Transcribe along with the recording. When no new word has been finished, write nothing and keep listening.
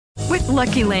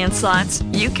Lucky Land Slots,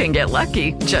 you can get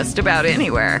lucky just about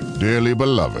anywhere. Dearly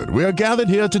beloved, we are gathered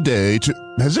here today to...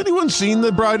 Has anyone seen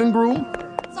the bride and groom?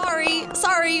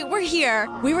 Sorry, we're here.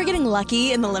 We were getting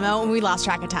lucky in the limo and we lost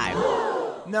track of time.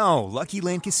 No, Lucky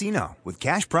Land Casino, with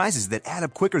cash prizes that add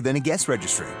up quicker than a guest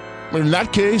registry. In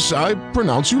that case, I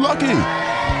pronounce you lucky.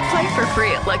 Play for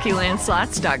free at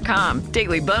LuckyLandSlots.com.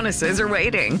 Daily bonuses are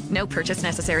waiting. No purchase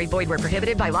necessary. Void where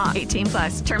prohibited by law. 18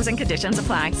 plus. Terms and conditions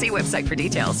apply. See website for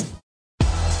details.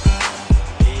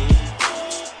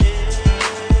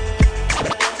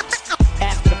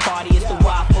 After the party is the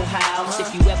Waffle House.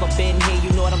 If you ever been here,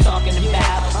 you know what I'm talking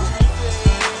about.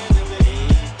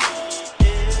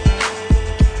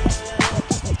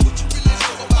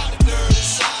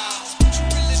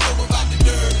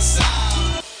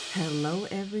 Hello,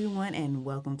 everyone, and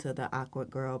welcome to the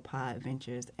Awkward Girl Pod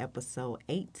Ventures, episode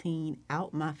 18,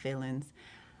 Out My Feelings.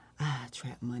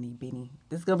 Trap Money, Benny.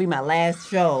 This is going to be my last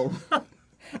show.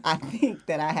 I think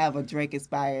that I have a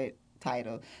Drake-inspired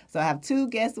title. So I have two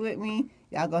guests with me.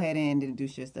 Y'all go ahead and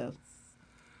introduce yourself.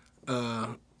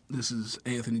 This is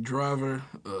Anthony Driver,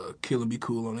 Killer Be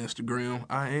Cool on Instagram.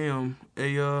 I am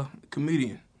a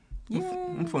comedian.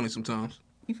 I'm funny sometimes.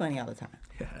 You funny all the time.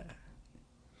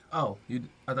 Oh,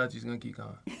 I thought you was going to keep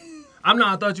going.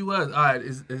 I thought you was. All right,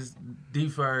 it's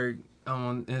D-Ferg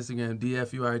on Instagram,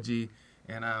 DFURG,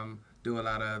 and I'm doing a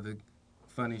lot of other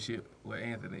funny shit with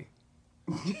Anthony.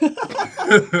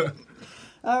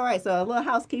 All right, so a little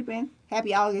housekeeping.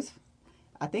 Happy August.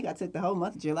 I think I took the whole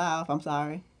month of July off. I'm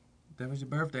sorry. That was your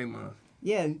birthday month.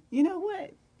 Yeah, you know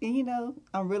what? And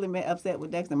I'm really upset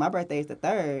with Dexter. My birthday is the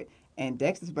 3rd, and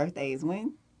Dexter's birthday is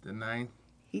when? The 9th.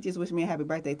 He just wished me a happy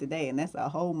birthday today, and that's a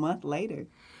whole month later.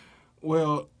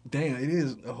 Well, damn, it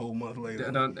is a whole month later.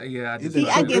 I'm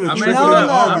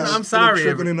sorry.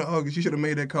 Tripping into August. You should have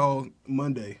made that call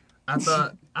Monday. I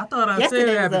thought I said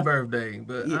happy birthday,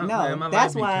 but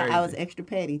that's why I was extra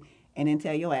petty and didn't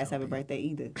tell your ass happy birthday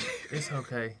either. It's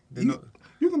okay.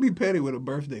 You can be petty with a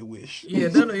birthday wish. Yeah,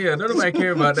 nobody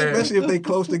care about that. Especially if they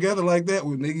close together like that.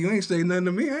 Well, nigga, you ain't say nothing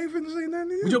to me. I ain't finna say nothing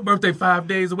to you. Your birthday 5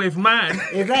 days away from mine.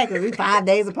 Exactly. We 5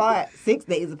 days apart, 6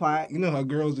 days apart. You know how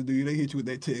girls do you? They hit you with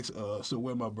that text, so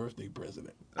when my birthday present?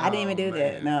 I didn't even do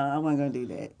that. No, I wasn't going to do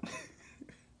that.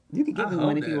 You can give me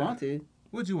one if you want to.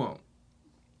 What you want?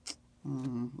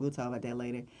 We'll talk about that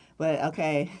later. But,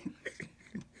 okay.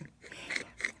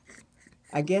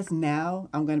 I guess now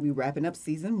I'm going to be wrapping up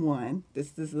season 1.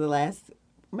 This is the last,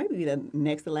 maybe the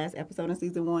next to last episode in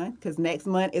season 1, because next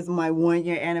month is my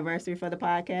 1-year anniversary for the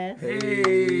podcast.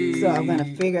 Hey. So I'm going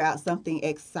to figure out something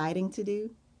exciting to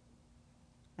do.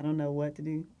 I don't know what to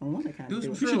do. I want to kind of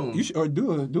do it. You should or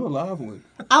do a live one.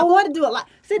 I want to do a live.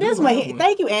 See, this one.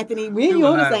 Thank you, Anthony. We and you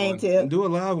on the same tip. Do a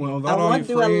live one. Invite all your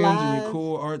friends and your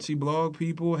cool artsy blog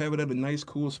people. Have it at a nice,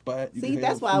 cool spot. See,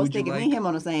 that's why I was thinking me and him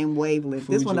on the same wavelength.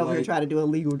 This one over here trying to do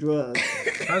illegal drugs.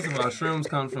 First of all, shrooms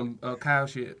come from cow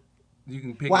shit. You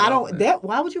can pick.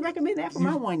 Why would you recommend that for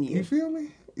my 1 year? You feel me?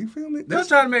 They're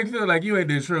trying to make you feel like you ain't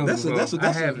did shrooms before.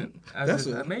 I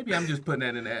haven't. Maybe I'm just putting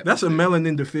that in that. That's a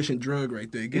melanin deficient drug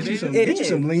right there. Get you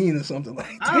some lean or something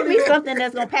like that. Give me something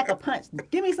that's going to pack a punch.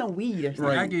 Give me some weed or something.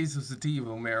 Right. I give you some sativa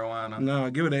marijuana. No,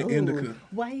 give it that indica.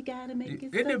 Why you got to make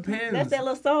it It depends. That's that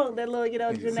little song, that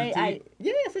little, Janae.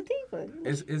 Sativa.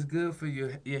 It's good for your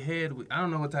head. I don't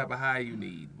know what type of high you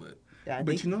need, but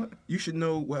you know what? You should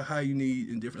know what high you need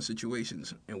in different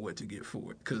situations and what to get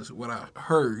for it. Because what I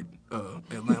heard,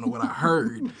 Atlanta, what I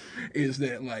heard is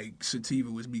that, like, sativa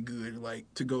would be good, like,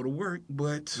 to go to work.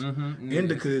 But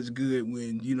indica is good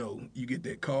when, you get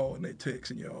that call and that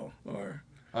text and y'all are...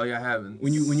 Oh, y'all having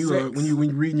when you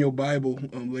reading your Bible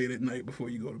late at night before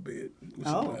you go to bed with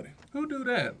somebody. Who do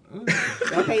that?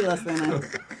 Okay, listen.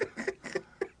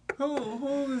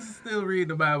 Who is still reading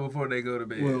the Bible before they go to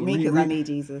bed? Well, me, because I need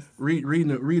Jesus. Reading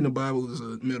the Bible is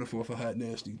a metaphor for hot,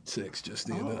 nasty sex, just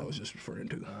that I was just referring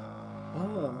to.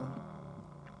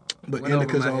 But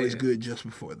indica's always good just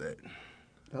before that.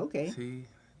 Okay. See,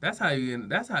 that's how you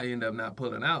end up not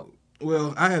pulling out.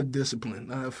 Well, I have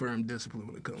discipline. I have firm discipline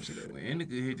when it comes to that. When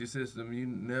indica hit your system, you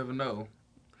never know.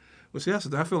 Well, see, that's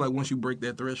the thing. I feel like once you break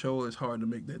that threshold, it's hard to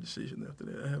make that decision after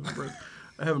that.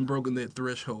 I haven't broken that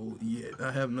threshold yet.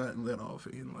 I have not let off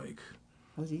in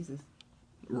Oh, Jesus.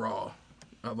 Raw.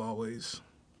 I've always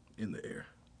in the air.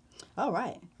 All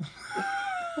right.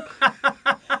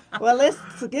 Well, let's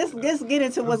get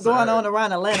into what's going on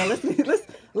around Atlanta.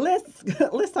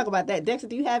 Let's talk about that. Dexter,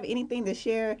 do you have anything to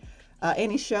share?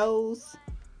 Any shows?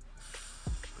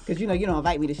 Because, you don't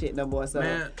invite me to shit no more. So.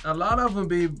 Man, a lot of them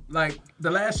be like,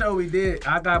 the last show we did,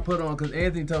 I got put on because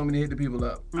Anthony told me to hit the people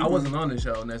up. I wasn't on the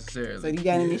show necessarily. So you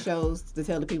got any shows to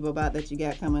tell the people about that you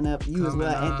got coming up? You as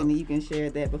well, Anthony, you can share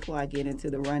that before I get into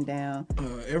the rundown.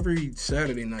 Every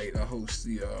Saturday night, I host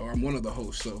or I'm one of the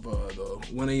hosts of the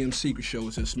 1 a.m. Secret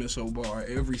Shows at Smith's Old Bar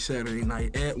every Saturday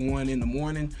night at 1 in the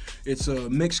morning. It's a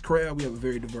mixed crowd. We have a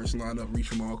very diverse lineup, reach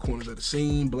from all corners of the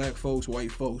scene, black folks,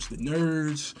 white folks, the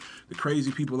nerds, the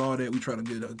crazy people, all that. We try to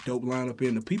get a dope lineup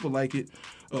in. The people like it.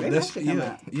 That's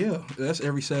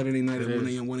every Saturday night at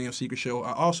 1 a.m. Secret Show.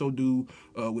 I also do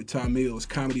with Tom Mills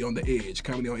Comedy on the Edge,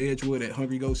 Comedy on Edgewood at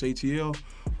Hungry Ghost ATL.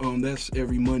 That's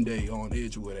every Monday on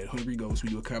Edgewood at Hungry Ghost. We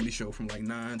do a comedy show from like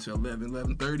 9 to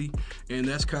 11:30, and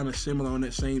that's kind of similar on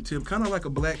that same tip, kind of like a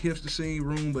black hipster scene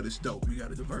room, but it's dope. We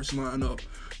got a diverse lineup.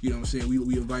 You know what I'm saying?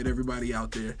 We invite everybody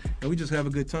out there, and we just have a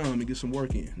good time and get some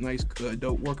work in. Nice,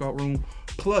 dope workout room.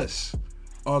 Plus,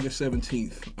 August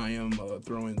 17th, I am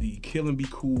throwing the Kill and Be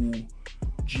Cool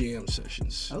Jam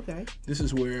Sessions. Okay. This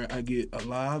is where I get a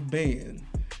live band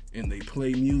and they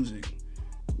play music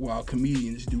while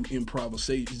comedians do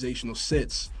improvisational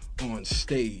sets on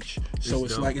stage. So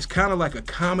it's kind of like a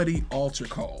comedy altar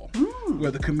call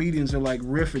where the comedians are like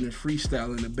riffing and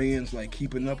freestyling, the band's like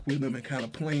keeping up with them and kind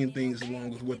of playing things along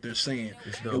with what they're saying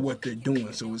and what they're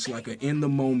doing. So it's like an in the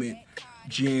moment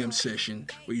jam session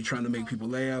where you're trying to make people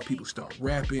laugh. People start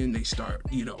rapping, they start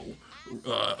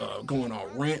going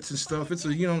on rants and stuff. It's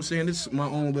it's my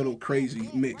own little crazy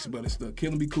mix, but it's the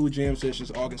Kill and Be Cool Jam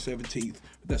Sessions, August 17th.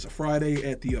 That's a Friday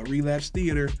at the Relapse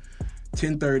Theater,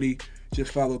 10:30.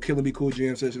 Just follow Kill and Be Cool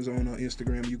Jam Sessions on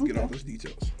Instagram. You can get all those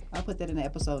details. I'll put that in the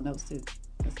episode notes too.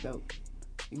 That's dope.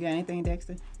 You got anything,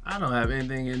 Dexter? I don't have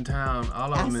anything in town.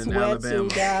 All of them in Alabama.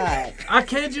 To God. I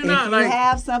kid you not. If you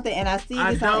have something and I see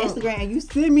this on Instagram and you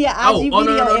send me an IG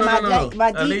video in my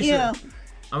DM. Alicia,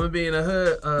 I'm going to be in the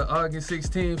hood August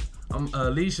 16th.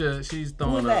 Alicia, she's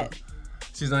throwing up.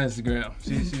 She's on Instagram.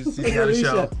 She's got a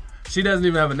show. She doesn't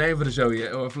even have a name for the show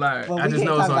yet or a flyer. Well, I just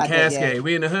know it's on Cascade.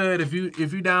 We in the hood. If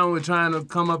you down with trying to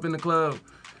come up in the club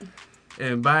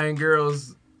and buying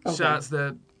girls shots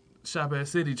that shop at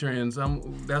City Trends,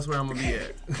 that's where I'm gonna be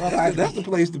at. That's the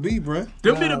place to be, bruh.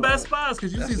 Them be the best spots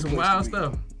because you see some wild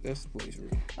stuff. That's the place,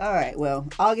 really. All right. Well,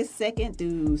 August 2nd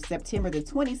through September the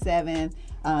 27th,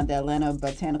 the Atlanta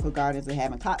Botanical Gardens are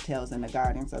having cocktails in the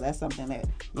garden, so that's something that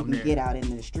you can get out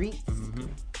in the streets.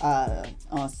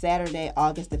 On Saturday,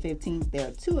 August the 15th, there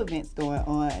are 2 events going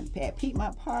on at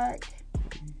Piedmont Park.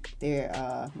 Wait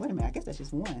a minute, I guess that's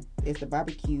just one. It's the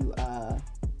barbecue.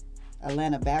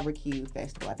 Atlanta Barbecue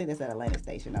Festival. I think that's at Atlanta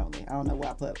Station only. I don't know where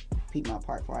I put Piedmont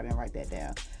Park for. I didn't write that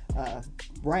down.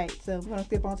 Right, so we're going to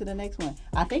skip on to the next one.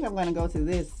 I think I'm going to go to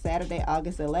this Saturday,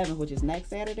 August 11th, which is next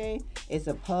Saturday. It's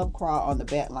a pub crawl on the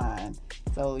Bet Line.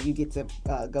 So you get to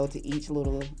go to each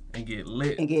little... And get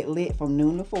lit from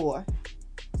noon to 4.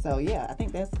 So, yeah, I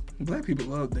think that's... Black people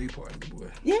love day parties, boy.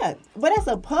 Yeah, but that's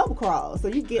a pub crawl. So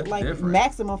you get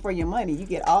maximum for your money. You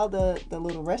get all the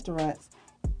little restaurants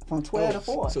from 12 to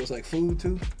 4. So it's like food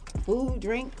too? Food,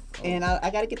 drinks, and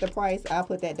I got to get the price. I'll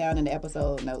put that down in the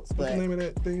episode notes. But what's the name of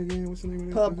that thing again? What's the name of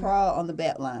that Pub crawl on the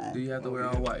Bet Line. Do you have to wear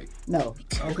all white? No.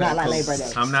 Okay. It's not like Labor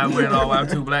Day. I'm not wearing all white. I'm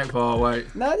too black for all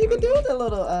white. No, you can do the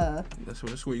little...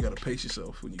 That's where you got to pace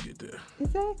yourself when you get there.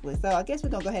 Exactly. So I guess we're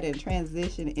going to go ahead and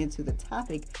transition into the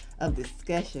topic of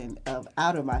discussion of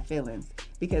Out of My Feelings.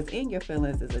 Because in your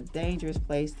feelings is a dangerous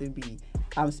place to be.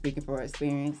 I'm speaking for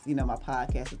experience. My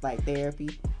podcast is like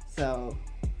therapy. So,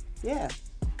 yeah.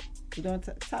 We're going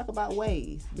to talk about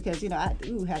ways because, I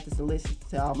do have to solicit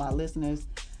to all my listeners.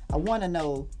 I want to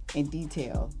know in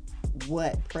detail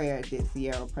what prayer did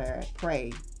Sierra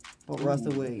pray for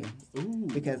Russell Williams.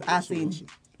 Because I seen,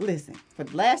 listen, for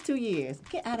the last 2 years,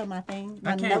 get out of my thing.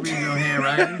 I can't read your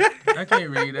handwriting. I can't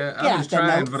read that. I was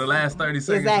trying for the last 30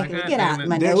 seconds. Exactly. Get out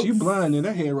my notes. You blind and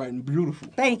that handwriting beautiful.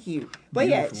 Thank you. But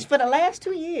beautiful. Yeah, for the last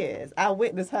 2 years, I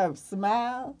witnessed her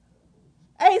smile.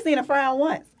 I ain't seen her frown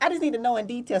once. I just need to know in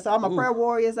detail. So all my prayer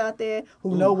warriors out there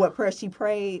who know what prayer she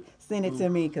prayed, send it to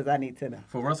me because I need to know.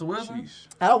 For Russell Wilson?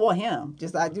 I don't want him.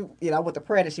 Just I do, I want the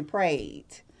prayer that she prayed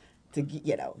to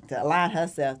to align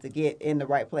herself to get in the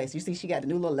right place. You see, she got the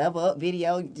new little level up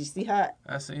video. Did you see her?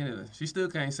 I seen it. She still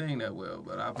can't sing that well,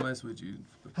 but I mess with you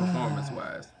performance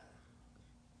wise.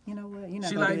 You know what? You're not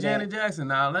she like Janet Jackson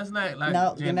now. Let's not like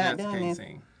Janet Jackson can't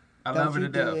sing. I love her to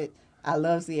death. I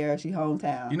love Sierra. She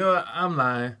hometown. You know what? I'm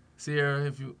lying. Sierra,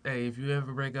 if you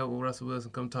ever break up with Russell Wilson,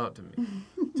 come talk to me.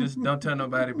 Just don't tell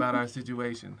nobody about our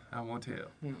situation. I won't tell.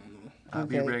 I'll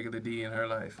be regular D in her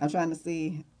life. I'm trying to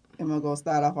see Am I going to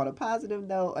start off on a positive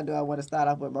note, or do I want to start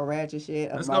off with my ratchet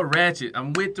shit? Let's go ratchet.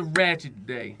 I'm with the ratchet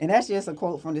today. And that's just a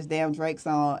quote from this damn Drake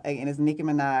song, and it's Nicki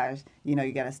Minaj. You know,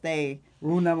 you got to stay.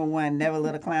 Rule number 1, never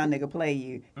let a clown nigga play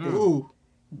you. Ooh.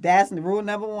 That's rule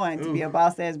number 1, to be a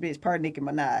boss-ass bitch per Nicki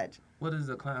Minaj. What does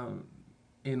a clown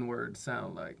N-word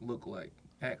sound like, look like,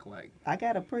 act like? I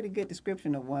got a pretty good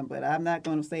description of one, but I'm not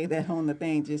going to say that on the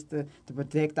thing just to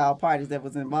protect all parties that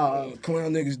was involved.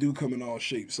 Clown niggas do come in all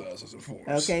shapes, sizes, and forms.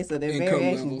 Okay, so they're Income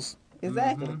variations. levels.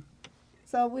 Exactly.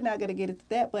 So we're not going to get into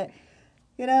that, but,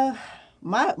 you know,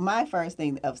 my first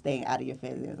thing of staying out of your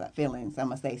feelings, I'm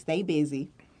going to say stay busy,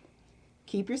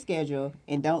 keep your schedule,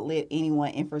 and don't let anyone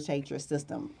infiltrate your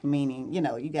system. Meaning, you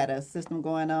know, you got a system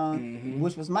going on,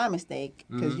 which was my mistake,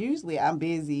 because usually I'm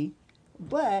busy,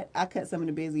 but I cut some of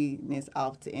the busyness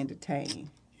off to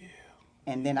entertain. Yeah.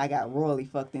 And then I got royally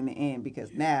fucked in the end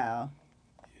because now...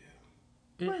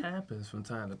 It happens from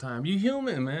time to time. You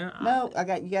human, man. No,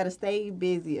 you got to stay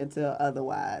busy until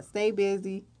otherwise. Stay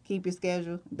busy, keep your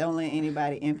schedule, don't let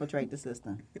anybody infiltrate the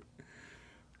system.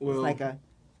 Well, it's like a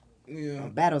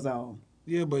battle zone.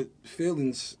 Yeah, but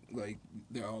feelings, like,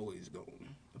 they're always going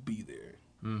to be there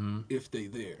if they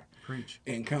there. Preach.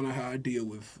 And kind of how I deal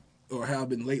with, or how I've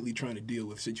been lately trying to deal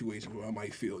with situations where I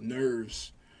might feel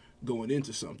nerves going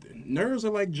into something. Nerves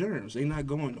are like germs. They're not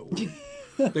going nowhere.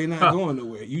 They're not going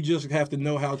nowhere. You just have to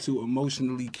know how to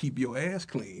emotionally keep your ass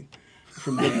clean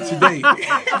from day to day.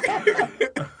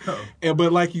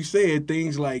 But like you said,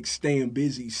 things like staying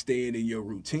busy, staying in your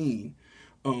routine.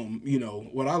 You know,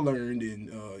 what I learned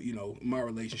in, you know, my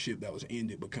relationship that was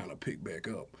ended but kind of picked back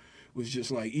up was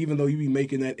just like, even though you be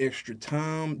making that extra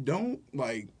time, don't,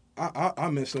 like, I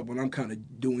mess up when I'm kind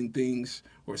of doing things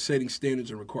or setting standards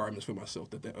and requirements for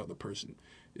myself that other person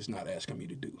is not asking me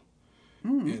to do.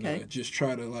 And just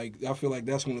try to, like, I feel like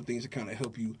that's one of the things that kind of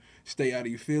help you stay out of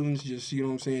your feelings. Just, you know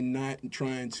what I'm saying, not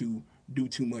trying to do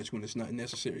too much when it's not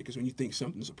necessary. Because when you think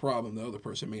something's a problem, the other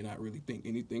person may not really think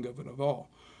anything of it at all.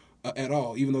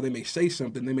 Even though they may say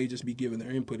something, they may just be giving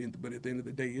their input. But at the end of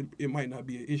the day, it might not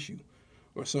be an issue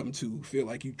or something to feel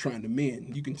like you're trying to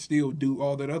mend. You can still do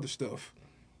all that other stuff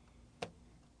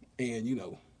and, you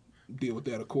know, deal with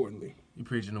that accordingly. You're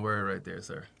preaching the word right there,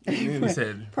 sir. You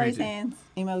said praise hands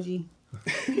emoji.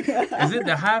 Is it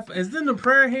the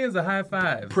prayer hands or high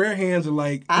five? Prayer hands are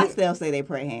like, I still say they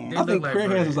pray hands. I think prayer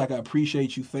hands is like, I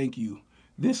appreciate you, thank you.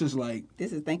 This is like,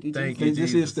 this is thank you, Jesus.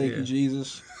 This is thank you,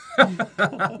 Jesus.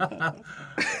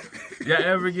 Y'all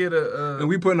ever get a... And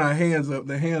we putting our hands up.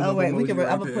 The hands up. Oh, wait, I'm going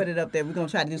to put it up there. We're going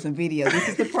to try to do some video. This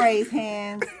is the praise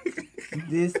hands.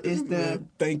 This is the...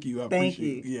 Thank you. I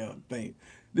appreciate it. Yeah,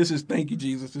 this is thank you,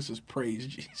 Jesus. This is praise,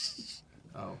 Jesus.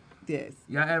 Oh. Yes.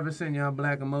 Y'all ever send y'all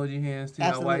black emoji hands to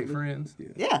y'all white friends?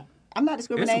 Yeah. I'm not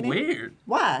discriminating. It's weird.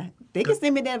 Why? They can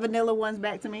send me that vanilla ones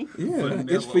back to me. Yeah,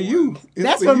 it's for you.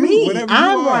 That's for me.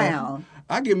 I'm brown.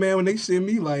 I get mad when they send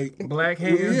me like black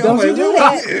hands. Yeah, don't you do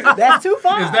that? That's too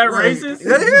far. Is that racist?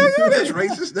 Yeah, that's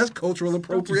racist. That's cultural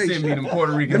appropriation. Send me them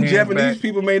Puerto Rican them hands Japanese back.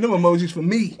 people made them emojis for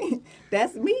me.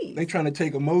 That's me. They trying to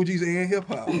take emojis and hip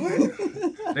hop.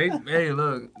 Hey,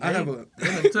 look.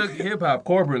 They took hip hop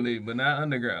corporately, but not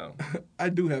underground. I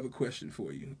do have a question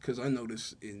for you because I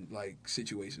notice in like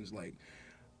situations like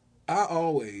I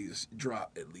always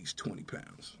drop at least 20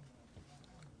 pounds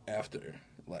after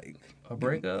like a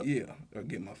breakup. Or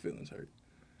get my feelings hurt.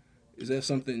 Is that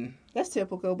something? That's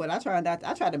typical, but I try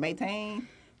to maintain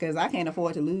because I can't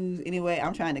afford to lose anyway.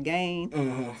 I'm trying to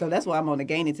gain, so that's why I'm on the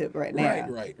gaining tip right now.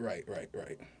 Right.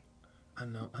 I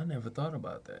know. I never thought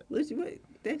about that.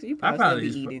 You probably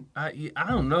be eating. I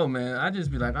don't know, man. I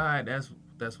just be like, all right,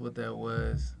 that's what that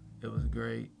was. It was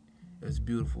great. It's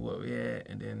beautiful what we had,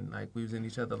 and then like we was in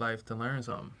each other's life to learn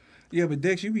something. Yeah, but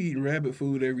Dex, you be eating rabbit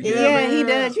food every day. Yeah, he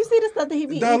does. You see the stuff that he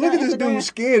be eating? Dog, look at this dude's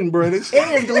skin, bro. It is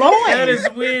glowing. That is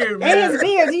weird, man. It is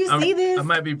weird. Do you see this? I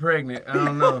might be pregnant. I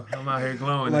don't know. I'm out here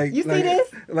glowing. You see this?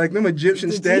 Like them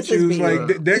Egyptian statues.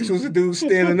 Like Dex was the dude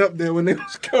standing up there when they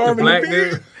was carving the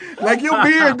beard. Like your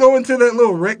beard going to that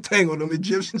little rectangle them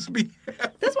Egyptians be.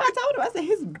 That's why I told him. I said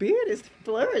his beard is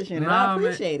flourishing, and I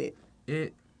appreciate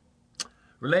it.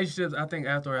 Relationships, I think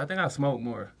I smoke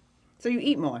more. So you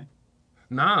eat more?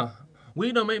 Nah.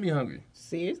 Weed don't make me hungry.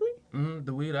 Seriously? Mm-hmm.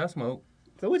 The weed I smoke.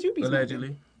 So what you be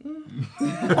allegedly? I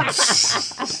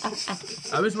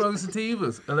be smoking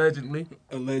sativas, allegedly.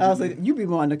 Oh, so you be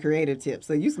more on the creative tip.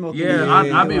 So you smoke. Yeah,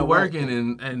 I be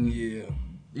working and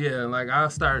yeah, like I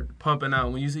start pumping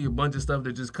out. When you see a bunch of stuff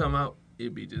that just come out,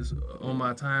 it be just on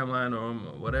my timeline or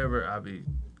on whatever. I be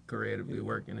creatively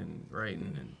working and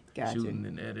writing and shooting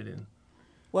and editing.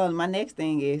 Well, my next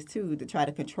thing is too to try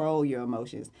to control your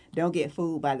emotions. Don't get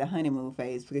fooled by the honeymoon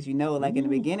phase because you know, like in the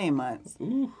beginning months,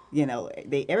 you know,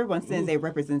 everyone sends a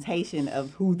representation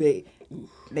of who they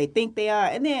think they are,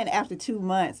 and then after 2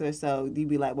 months or so, you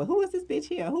be like, well, who is this bitch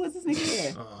here? Who is this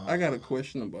nigga here? I got a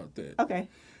question about that. Okay.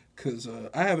 Because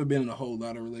I haven't been in a whole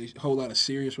lot of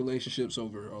serious relationships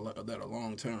that are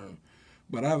long term,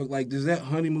 but I was like, does that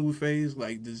honeymoon phase,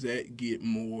 like, does that get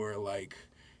more like,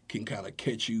 can kind of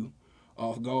catch you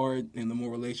off guard in the more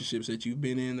relationships that you've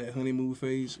been in, that honeymoon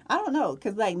phase? I don't know,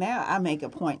 because like now I make a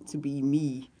point to be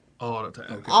me. All the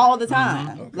time. Okay. All the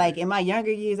time. Okay. Like in my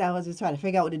younger years, I was just trying to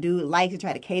figure out what to do, like to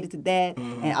try to cater to that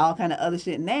and all kind of other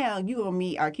shit. Now you gonna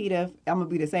meet Arkita. I'm gonna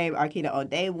be the same Arkita on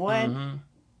day one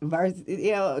versus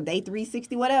day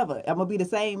 360, whatever. I'm gonna be the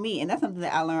same me, and that's something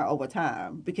that I learned over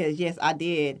time. Because yes, I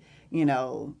did,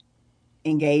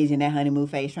 engage in that honeymoon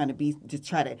phase, trying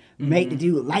to make the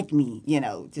dude like me.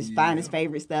 Just find his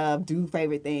favorite stuff, do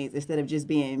favorite things instead of just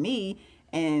being me,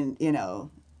 and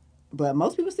But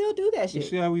most people still do that shit. You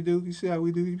see how we do? You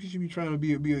should be trying to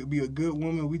be a good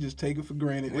woman. We just take it for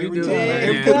granted We every do, time.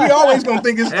 man. Because we always gonna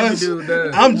think it's Every us. dude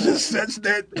does. I'm just such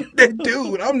that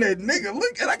dude. I'm that nigga.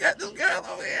 Look, I got this girl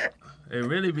over here. It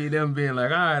really be them being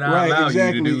like, all right, I'll allow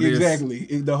you to do this.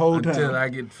 Exactly. The whole time. Until I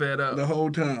get fed up. The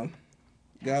whole time.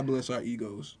 God bless our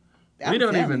egos. We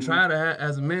don't even try to have,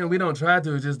 as men, we don't try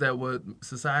to. It's just that what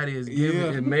society has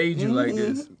given, it made you like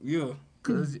this. Yeah.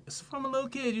 Because from a little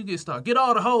kid, you get stuck. Get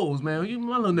all the hoes, man.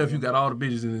 My little nephew got all the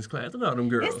bitches in his class. Look at all them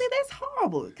girls. And see, that's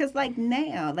horrible. Because, like,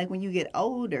 now, like, when you get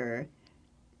older,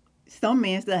 some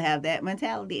men still have that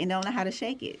mentality and don't know how to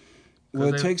shake it.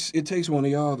 Well, it takes one of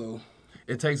y'all, though.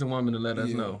 It takes a woman to let us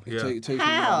know. It takes one of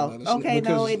How? y'all to let us know. Okay,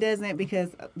 no, Because- it doesn't.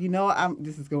 Because,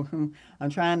 I'm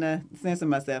trying to censor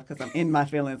myself because I'm in my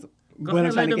feelings. Go when ahead,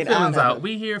 I'm trying let to them get feelings out out. of it.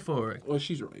 We here for it. Well,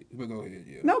 she's right. But go ahead,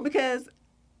 yeah. No, because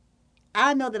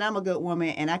I know that I'm a good woman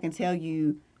and I can tell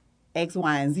you X,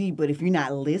 Y, and Z, but if you're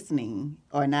not listening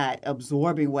or not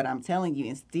absorbing what I'm telling you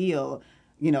and still,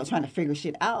 trying to figure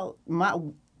shit out, my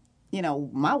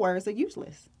words are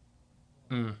useless.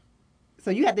 So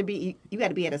you have to be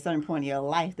at a certain point in your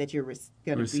life that you're going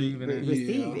to Receiving be it.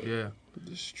 receive it. Yeah.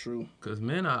 It's true. Because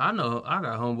men, I know I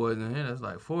got homeboys in here that's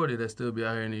like 40 that still be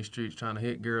out here in these streets trying to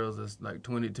hit girls that's like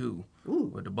 22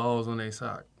 with the balls on their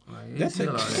sock. Like,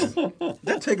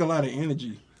 That take a lot of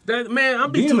energy. Man,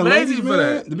 I'm Being too a lazy ladies for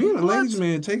man, that. being a ladies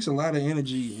man takes a lot of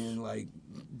energy and like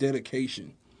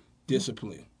dedication,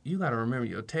 discipline. You got to remember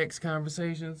your text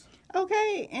conversations.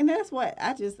 Okay, and that's what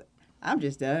I'm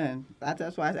just done.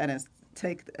 That's why I didn't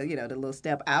take the little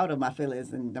step out of my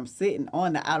feelings, and I'm sitting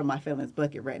on the out of my feelings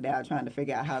bucket right now, trying to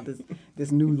figure out how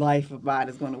this new life of mine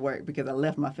is going to work because I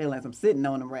left my feelings. I'm sitting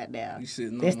on them right now. You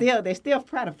sitting on They're still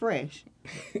kind of fresh.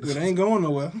 It ain't going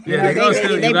nowhere. Yeah, they gonna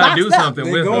still, they you got to do boxed up. something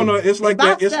They with going them. on, it's like They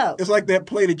that. boxed up. It's like that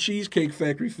plate of Cheesecake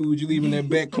Factory food you leave in that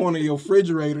back corner of your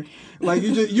refrigerator. Like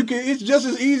you can. It's just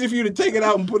as easy for you to take it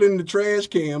out and put it in the trash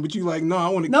can, but you like, no, I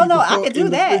want to. No, keep it I could do in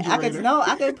the that. refrigerator.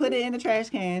 I could put it in the trash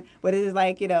can, but it is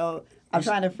like I'm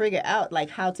trying to figure out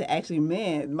like how to actually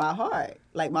mend my heart.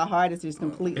 Like my heart is just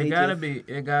completely. It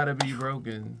gotta be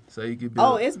broken so you can build.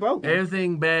 Oh, it's broken.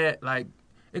 Everything bad, like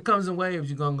it comes in waves.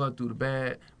 You're gonna go through the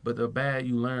bad, but the bad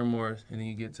you learn more, and then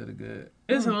you get to the good.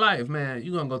 It's in life, man.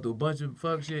 You're gonna go through a bunch of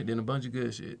fuck shit, then a bunch of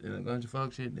good shit, then a bunch of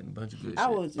fuck shit, then a bunch of good I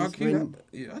shit. was just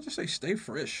I just say stay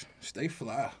fresh, stay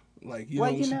fly. Like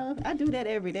I do that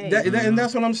every day. and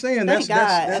that's what I'm saying. Thank That's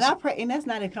God. And I pray, and that's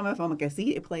not coming from a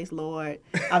conceited place, Lord.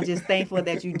 I'm just thankful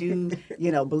that you do,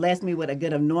 bless me with a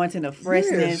good anointing of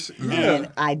freshness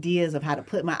and ideas of how to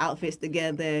put my outfits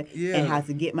together and how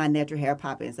to get my natural hair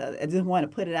popping. So I just want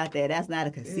to put it out there. That's not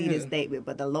a conceited statement,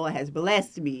 but the Lord has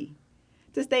blessed me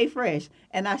to stay fresh.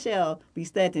 And I shall be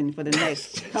stunting for the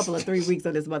next couple of 3 weeks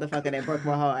of this motherfucker that broke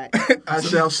my heart. I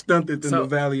shall stunt it in the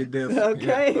valley of death.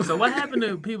 Okay. So what happened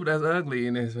to people that's ugly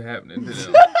and it's happening to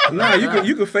them? Nah, you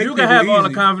can fake. You can have all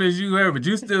the confidence you ever, but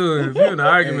you still, if you're in an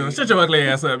argument, shut your ugly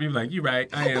ass up. You're like, you right,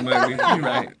 I am ugly. You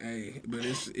right. Hey, but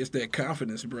it's that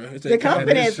confidence, bro. It's that The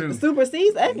confidence true.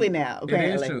 supersedes ugly now, It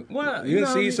apparently. is true. Well, You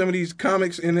see some of these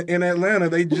comics in Atlanta,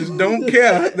 they just don't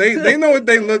care. They know what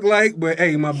they look like, but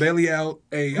hey, my belly out.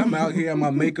 Hey, I'm out here, my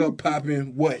makeup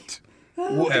popping. What?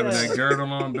 having that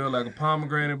girdle on, built like a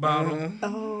pomegranate bottle.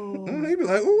 Oh. He be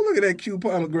like, "Oh, look at that cute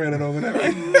pomegranate over there."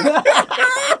 Let me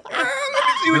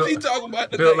see what she talking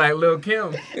about today. Built like Lil'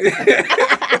 Kim.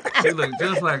 She look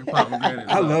just like a pomegranate.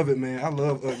 I love it, man. I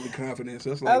love ugly confidence.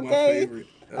 That's like my favorite.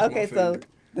 That's Okay, my so favorite.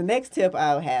 the next tip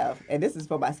I'll have, and this is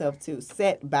for myself too,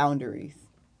 set boundaries.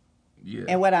 Yeah.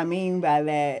 And what I mean by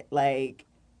that, like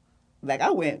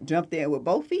I jumped in with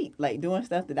both feet, like doing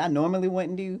stuff that I normally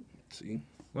wouldn't do. See,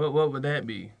 What would that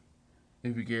be,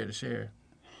 if you care to share?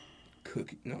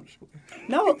 Cooking. No, I'm just playing.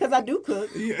 No, because I do cook.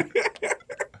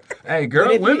 Hey,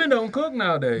 girl, women don't cook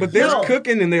nowadays. But there's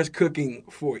cooking and there's cooking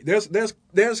for you.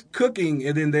 There's cooking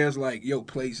and then there's like your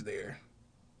place there,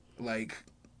 like.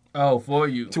 Oh, for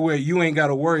you. To where you ain't got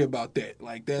to worry about that.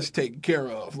 Like, that's taken care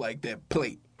of, like that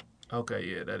plate. Okay,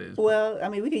 yeah, that is. Well, I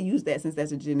mean, we can use that since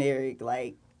that's a generic,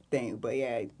 like, thing. But,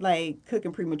 yeah, like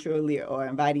cooking prematurely or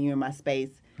inviting you in my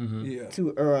space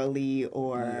too early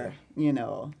or, you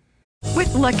know.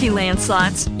 With Lucky Land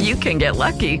Slots, you can get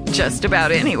lucky just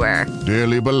about anywhere.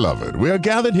 Dearly beloved, we are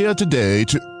gathered here today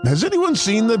to... Has anyone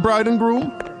seen the bride and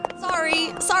groom?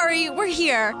 Sorry, we're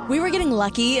here. We were getting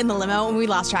lucky in the limo and we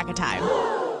lost track of time.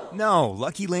 No,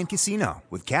 Lucky Land Casino,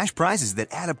 with cash prizes that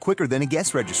add up quicker than a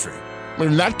guest registry.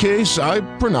 In that case, I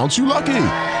pronounce you lucky.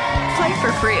 Play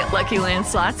for free at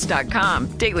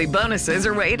LuckyLandSlots.com. Daily bonuses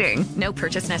are waiting. No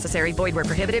purchase necessary. Void where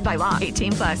prohibited by law.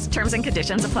 18+. Terms and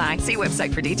conditions apply. See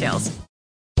website for details.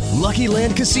 Lucky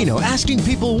Land Casino, asking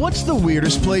people, what's the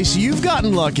weirdest place you've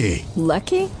gotten lucky?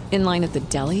 Lucky? In line at the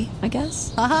deli, I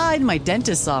guess? Aha, in my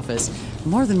dentist's office.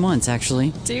 More than once,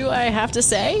 actually. Do I have to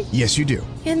say? Yes, you do.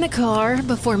 In the car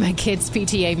before my kids'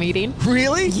 PTA meeting.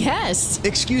 Really? Yes.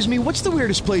 Excuse me, what's the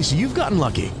weirdest place you've gotten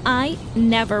lucky? I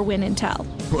never win and tell.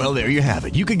 Well, there you have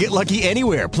it. You can get lucky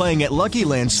anywhere, playing at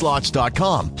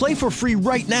LuckyLandSlots.com. Play for free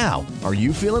right now. Are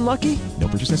you feeling lucky? No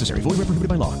purchase necessary. Void where prohibited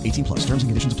by law. 18+. Terms and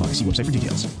conditions apply. See website for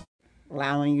details.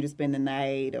 Allowing you to spend the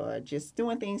night or just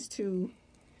doing things too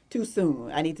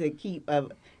soon. I need to keep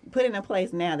put in a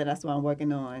place now that that's what I'm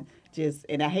working on.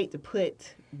 And I hate to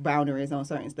put boundaries on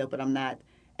certain stuff, but I'm not,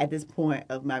 at this point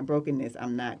of my brokenness,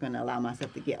 I'm not going to allow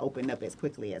myself to get opened up as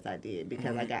quickly as I did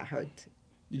because I got hurt.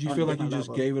 Did you feel like you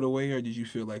just gave it away, or did you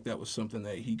feel like that was something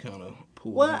that he kind of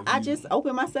pulled? Well, I just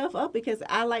opened myself up because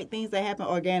I like things that happen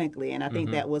organically, and I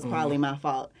think that was probably my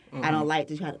fault. I don't like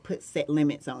to try to put set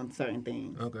limits on certain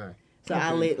things. Okay. So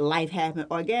I let life happen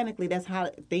organically. That's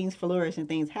how things flourish and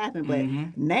things happen. But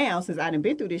now, since I done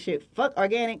been through this shit, fuck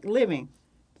organic living.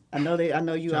 I know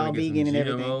you all vegan and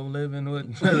everything. GMO living,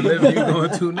 what living you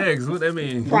going to next? What that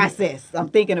mean? Process. I'm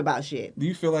thinking about shit. Do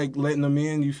you feel like letting them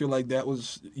in? You feel like that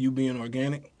was you being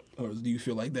organic, or do you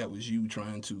feel like that was you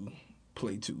trying to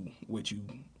play to what you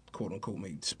quote unquote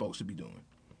made supposed to be doing?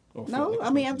 No,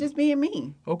 I mean I'm just being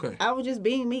me. Okay. I was just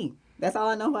being me. That's all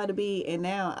I know how to be. And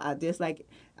now I just like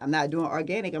I'm not doing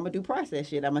organic. I'm gonna do process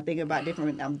shit. I'm gonna think about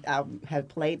different. I have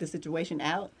played the situation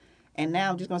out. And now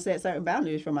I'm just going to set certain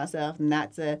boundaries for myself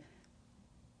not to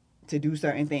do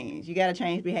certain things. You got to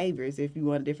change behaviors if you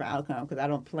want a different outcome because I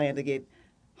don't plan to get,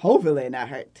 hopefully, not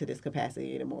hurt to this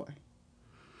capacity anymore.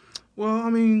 Well, I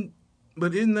mean,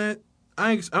 but isn't that,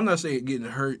 I'm not saying getting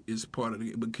hurt is part of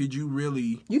it, but could you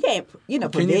really... You can't,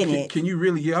 prevent it. Can you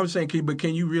really, yeah, I was saying,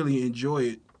 can you really enjoy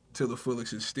it to the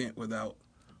fullest extent without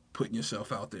putting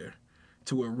yourself out there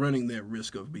to where running that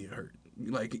risk of being hurt?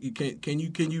 Like, can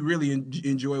you really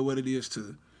enjoy what it is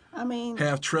to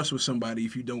have trust with somebody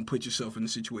if you don't put yourself in a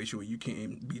situation where you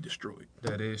can't be destroyed?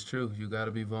 That is true. You got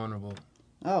to be vulnerable.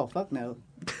 Oh, fuck no.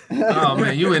 Oh,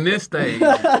 man, you in this stage.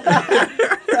 Hey,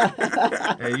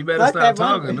 you better stop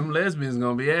talking. Them lesbians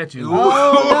going to be at you.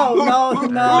 Oh,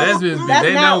 no. Lesbians,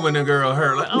 they know when the girl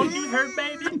hurt. Like, oh, you hurt,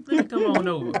 baby? Come on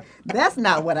over. That's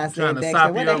not what I said, trying to Dexter.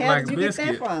 sop Where you the up hell like did a you get that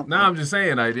biscuit. from? No, I'm just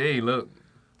saying, like, hey, look.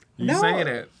 You saying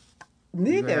that.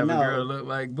 Neither, have no. a girl look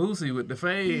like Boosie with the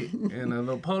fade and a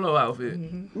little polo outfit.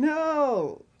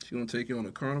 No. She gonna take you on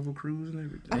a Carnival cruise and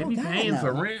everything. They be paying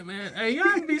for rent, man. Hey,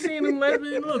 y'all be seeing them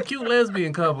lesbian, little cute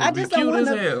lesbian couples. Be cute as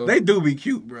hell. They do be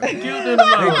cute, bro. Cute in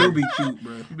the They do be cute,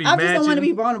 bro. I just don't want to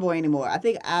be vulnerable anymore. I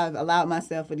think I've allowed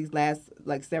myself for these last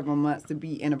several months to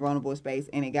be in a vulnerable space,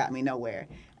 and it got me nowhere.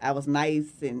 I was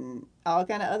nice and all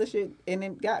kind of other shit, and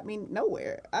it got me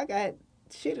nowhere. I got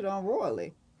shitted on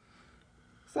royally.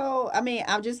 So, I mean,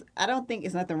 I don't think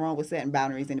it's nothing wrong with setting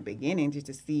boundaries in the beginning just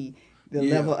to see the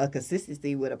level of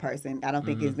consistency with a person. I don't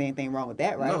think there's anything wrong with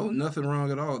that, right? No, nothing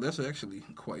wrong at all. That's actually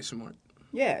quite smart.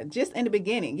 Yeah, just in the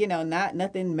beginning, not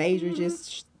nothing major.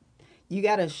 Just you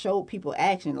got to show people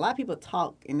action. A lot of people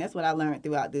talk, and that's what I learned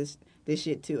throughout this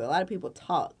shit too. A lot of people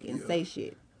talk and say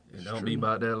shit. And don't be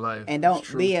about that life. And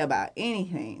don't be about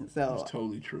anything. So it's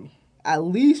totally true. At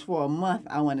least for a month,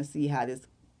 I want to see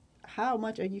how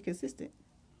much are you consistent?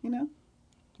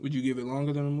 Would you give it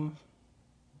longer than a month?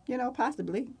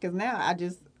 Possibly. Because now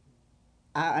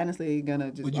I honestly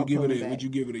gonna just. Would you give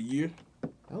it a year?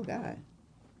 Oh God.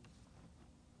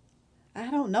 I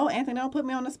don't know, Anthony. Don't put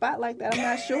me on the spot like that. I'm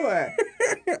not sure.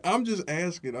 I'm just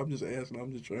asking. I'm just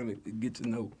trying to get to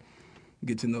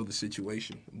know the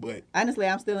situation. But honestly,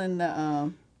 I'm still in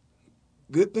the.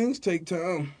 Good things take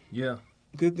time. Yeah.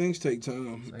 Good things take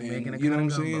time. Like making a you know what I'm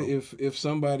kind of saying? gumbo. If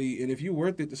somebody, and if you're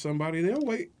worth it to somebody, they'll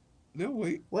wait. They'll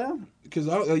wait. Well, because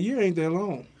a year ain't that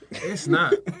long. It's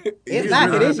not. It's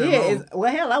not. This year is, well,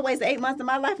 hell, I wasted 8 months of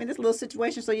my life in this little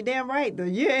situation, so you're damn right. The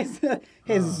year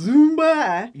has zoomed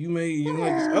by.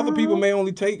 Other people may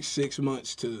only take 6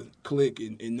 months to click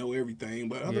and know everything,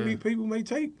 but other people may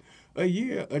take a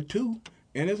year or two,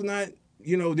 and it's not,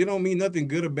 they don't mean nothing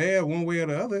good or bad one way or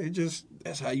the other. It just,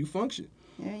 that's how you function.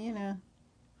 Yeah,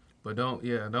 But don't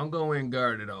go in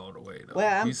guarded all the way, though.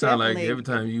 Well, you sound like every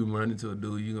time you run into a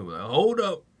dude, you're going to be like, hold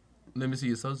up. Let me see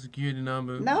your social security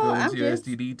number. No, go I'm into your just,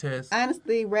 STD test.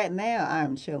 Honestly, right now,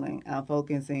 I'm chilling. I'm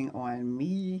focusing on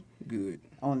me. Good.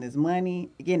 On this money.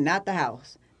 Getting out the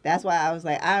house. That's why I was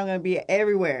like, I'm going to be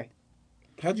everywhere.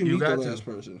 How'd you meet the last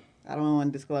person? I don't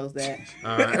want to disclose that.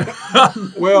 All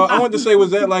right. Well, I wanted to say,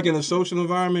 was that like in a social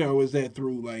environment, or was that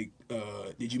through like,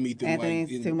 did you meet them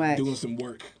Anthony's too much. Doing some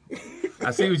work?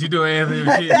 I see what you're doing,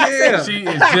 Anthony. She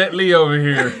is gently over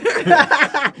here.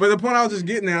 But the point I was just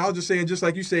getting at, I was just saying, just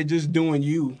like you said, just doing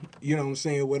you. You know what I'm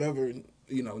saying? Whatever,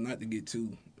 not to get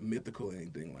too mythical or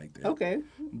anything like that. Okay.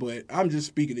 But I'm just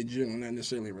speaking in general, not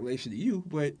necessarily in relation to you.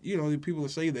 But the people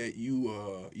say that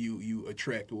you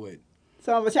attract what.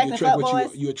 So I'm attracting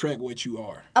fuckboys? You attract what you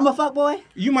are. I'm a fuckboy?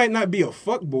 You might not be a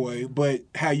fuckboy, but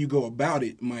how you go about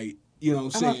it might, I'm a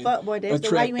fuckboy,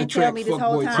 Dexter. Why you ain't tell me this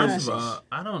whole time? First of all,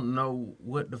 I don't know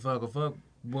what the fuck a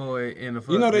fuckboy and a fuck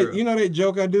girl. You know that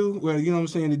joke I do where, you know what I'm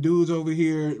saying, the dude's over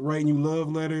here writing you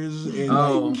love letters and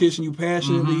like kissing you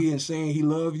passionately and saying he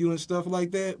love you and stuff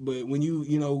like that. But when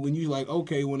you like,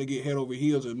 okay, want to get head over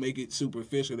heels and make it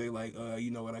superficial, they like, you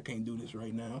know what, I can't do this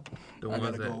right now. I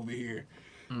gotta go over here.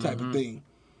 Type of thing,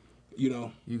 You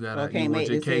gotta you want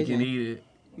your cake and eat it.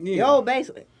 Yeah. Yo,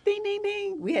 basically, ding, ding,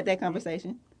 ding. We had that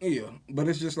conversation. Yeah, but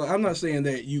it's just like, I'm not saying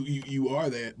that you are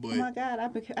that, but oh my God,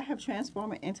 I have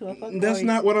transformed into a fuckboy. That's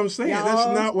not what I'm saying. Y'all.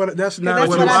 That's not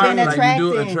what I've been like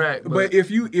you do attract. But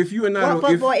if you are not,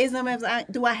 what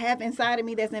fuckboyism do I have inside of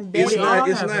me that's embedded? It's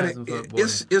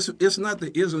not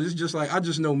the ism. It's just like, I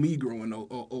just know me growing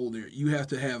older. You have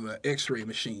to have an X-ray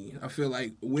machine. I feel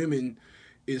like women.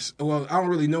 I don't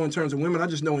really know in terms of women. I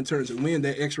just know in terms of men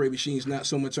that X-ray machine is not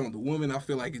so much on the woman. I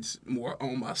feel like it's more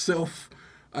on myself.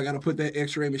 I got to put that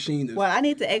X-ray machine. Well, I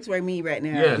need to X-ray me right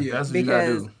now. Yeah, that's what you got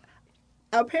to do.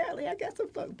 Apparently, I got some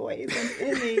fuckboyism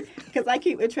in me because I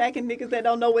keep attracting niggas that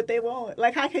don't know what they want.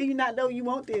 Like, how can you not know you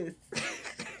want this?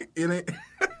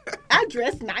 I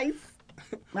dress nice.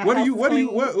 What do you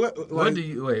want? What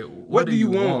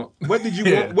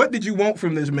did you want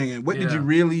from this man? What did you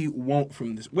really want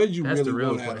from this? What did you really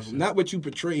want out of him? Not what you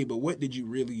portrayed, but what did you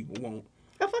really want?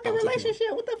 A fucking relationship.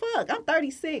 What the fuck? I'm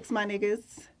 36, my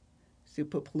niggas.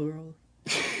 Super plural.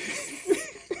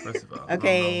 First of all,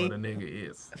 okay. I don't know what a nigga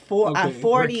is.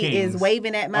 40 is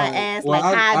waving at my ass like,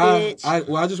 hi, bitch. I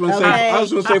just want to say, I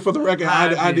just want to say for the record,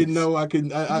 I didn't know. I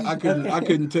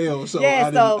couldn't tell. So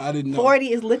yeah, I didn't know.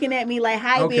 40 is looking at me like,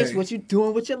 hi, bitch. What you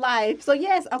doing with your life? So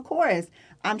yes, of course,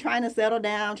 I'm trying to settle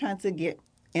down, trying to get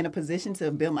in a position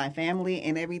to build my family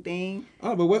and everything.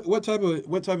 Oh, but what type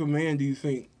of man do you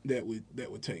think that would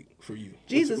take for you?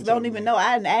 Jesus don't even know.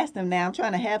 I didn't ask him now. I'm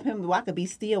trying to have him so I could be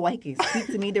still while he can speak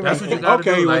to me directly. That's what you got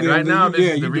to do. Like right now,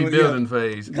 this is the rebuilding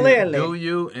phase. Clearly. Do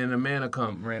you, and a man will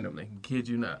come randomly. Kid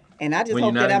you not. And I just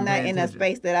hope that I'm not in a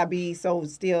space that I be so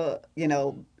still,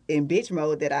 in bitch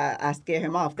mode that I scare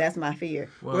him off. That's my fear.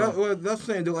 Well, that's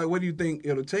saying, like, what do you think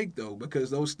it'll take though? Because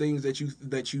those things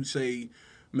that you say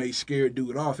may scare a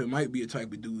dude off. It might be a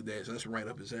type of dude that's right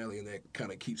up his alley and that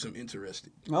kind of keeps him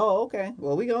interested. Oh, okay.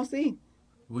 Well, we gonna see.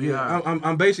 We are.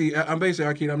 I'm basically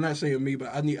Arkid. I'm not saying me, but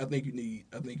I think you need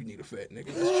a fat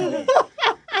nigga. That's what you need.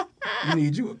 You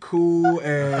need you a cool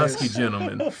ass husky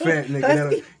gentleman, fat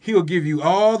nigga. He'll give you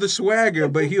all the swagger,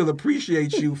 but he'll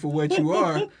appreciate you for what you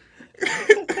are.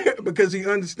 Because he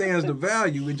understands the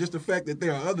value, and just the fact that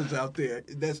there are others out there,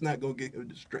 that's not gonna get him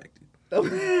distracted.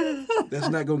 That's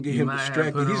not gonna get him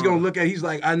distracted. He's gonna look at. He's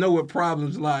like, I know what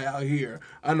problems lie out here.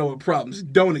 I know what problems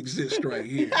don't exist right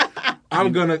here.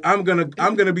 I'm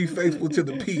gonna be faithful to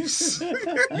the peace.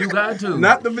 You got to.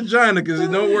 Not the vagina, because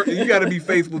it don't work. You got to be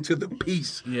faithful to the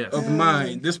peace of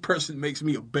mind. This person makes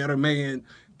me a better man.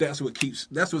 That's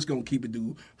what's gonna keep a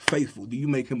dude faithful. Do you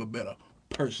make him a better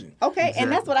person? Okay, exactly.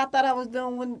 And that's what I thought I was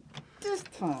doing when this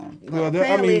time. Well,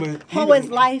 apparently, hoe is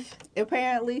life.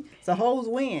 Apparently, so hoes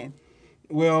win.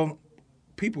 Well,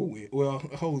 people win. Well,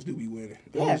 hoes do be winning.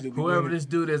 Yeah. Whoever this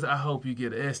dude is, I hope you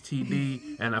get an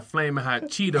STD and a flaming hot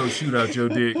Cheeto shoot out your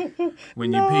dick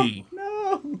when you pee.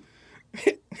 No.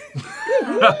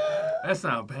 That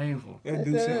sounds painful. That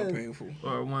do sound painful.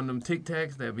 Or one of them Tic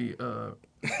Tacs that be.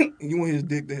 You want his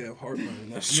dick to have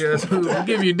heartburn. That's Yes, we'll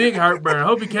give you dick heartburn.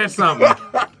 Hope you catch something.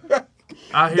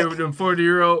 Out here with them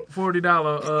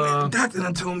 $40. Doctor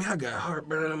done told me I got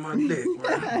heartburn on my dick, bro.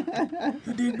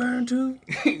 Your dick burn too?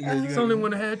 Yeah, It's only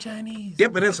when I had Chinese.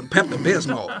 Dip it in some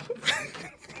Pepto-Bismol.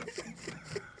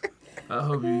 I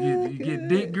hope you get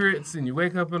dick grits and you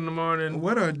wake up in the morning.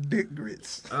 What are dick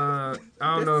grits? I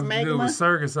don't know if it was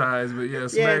circumcised, but yeah,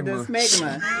 smegma. Yeah, the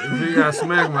smegma. If you got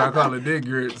smegma, I call it dick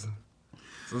grits.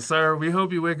 So, sir, we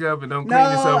hope you wake up and don't clean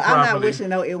yourself properly. I'm not wishing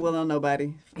no ill will on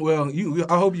nobody. Well,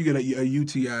 I hope you get a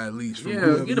UTI at least.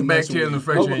 From Get a bacterial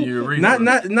infection in your urethra.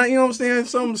 Not, you know what I'm saying?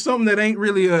 Something that ain't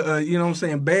really, you know what I'm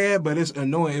saying, bad, but it's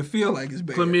annoying. It feel like it's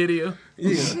bad. Chlamydia.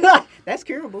 Yeah. That's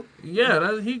curable.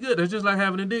 Yeah, he good. It's just like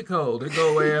having a dick cold. It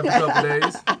go away after a couple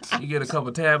days. You get a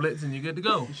couple tablets and you're good to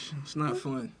go. It's not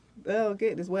fun. Oh,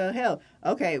 goodness. Well, hell.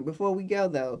 Okay, before we go,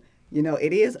 though, you know,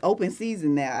 it is open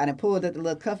season now. I done pulled up the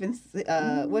little cuffing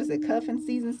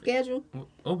season schedule.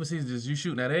 Open season is you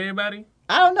shooting at everybody?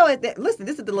 I don't know. Listen,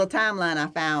 this is the little timeline I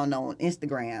found on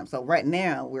Instagram. So right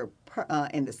now, we're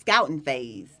in the scouting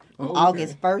phase. From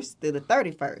August 1st to the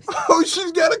 31st. Oh,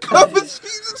 she's got a cuffing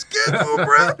season schedule,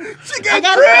 bro. She got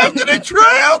drafted in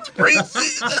tryouts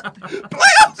preseason.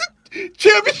 Playoffs.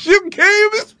 Championship game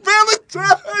is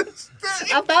Valentine's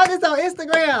Day. I found this on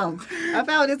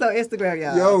Instagram.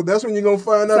 Y'all. Yo, that's when you're going to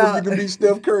find out if you can beat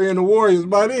Steph Curry and the Warriors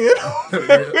by then.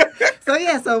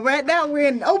 So right now we're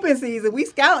in open season. We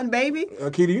scouting, baby.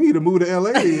 Keita, you need to move to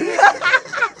L.A.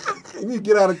 You need to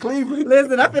get out of Cleveland.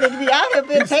 Listen, I'm finna be out here,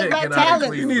 finna take my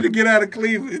talent. You need to get out of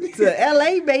Cleveland. To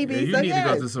L.A., baby. Yeah, you need to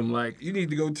go to some, You need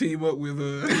to go team up with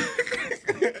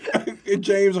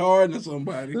James Harden or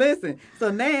somebody. Listen,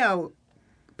 so now,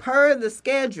 per the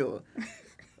schedule,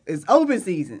 it's open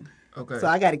season. Okay. So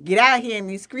I got to get out here in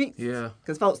these streets. Yeah.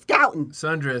 Because folks scouting.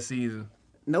 Sundress season.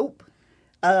 Nope.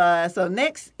 So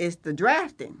next is the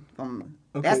drafting.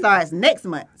 That starts next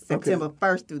month, September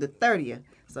 1st through the 30th.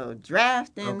 So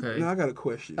drafting. Okay. Now I got a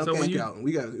question. Okay. So scouting.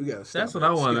 We got to stop. That's what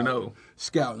I want to know.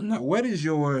 Scouting. Now, what is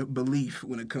your belief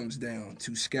when it comes down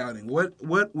to scouting? What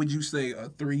would you say are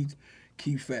 3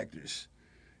 key factors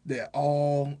that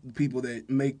all people that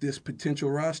make this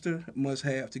potential roster must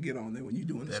have to get on there when you're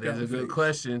doing the scouting? That is a good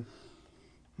question.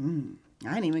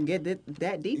 I didn't even get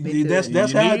that deep into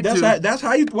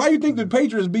it. Why you think the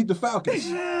Patriots beat the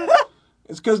Falcons?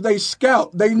 It's because they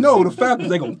scout. They know the Falcons,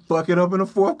 they going to fuck it up in the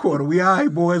fourth quarter. We all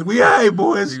right, boys. We all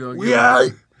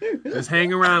right. Just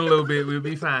hang around a little bit. We'll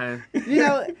be fine. You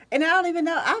know, and I don't even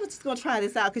know. I was just going to try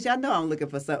this out because y'all know I'm looking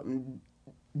for something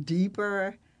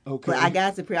deeper. Okay. But I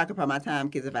got to preoccupy my time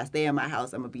because if I stay in my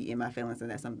house, I'm going to be in my feelings,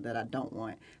 and that's something that I don't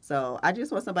want. So I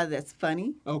just want somebody that's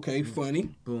funny. Okay, funny.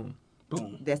 Boom.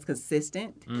 That's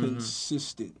consistent.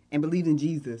 Consistent. And believes in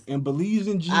Jesus. I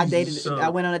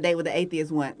went on a date with an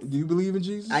atheist once. Do you believe in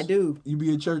Jesus? I do. You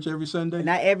be in church every Sunday?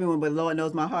 Not everyone, but the Lord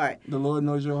knows my heart. The Lord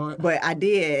knows your heart? But I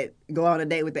did go on a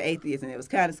date with the atheist, and it was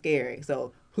kind of scary.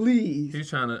 So please. He's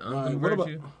trying to unconvert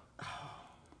you?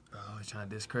 Oh, he's trying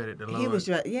to discredit the Lord. He was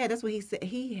that's what he said.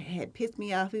 He had pissed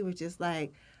me off. He was just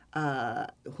like, I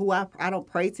don't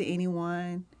pray to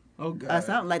anyone. Oh, God.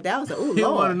 Something like that. I was like, oh,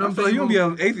 Lord. I'm like, you don't be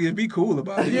an atheist. Be cool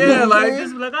about it. Yeah,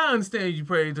 just like, I understand you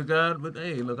pray to God, but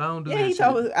hey, look, I don't do that he shit.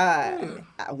 told me,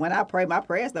 when I pray, my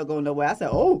prayers don't go nowhere. I said,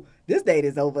 oh, this date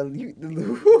is over.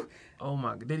 Oh,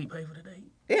 my God. Did he pay for the date?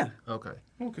 Yeah. Okay.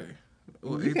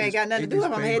 Well, you ain't got nothing to do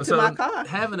with it. I'm headed to my car.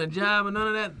 Having a job and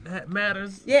none of that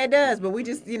matters? Yeah, it does, but we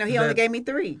just, he only gave me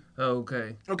 3.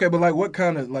 Okay. Okay, but like what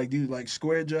kind of, do you like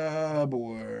square job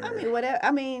or? I mean, whatever.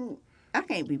 I mean, I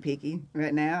can't be picky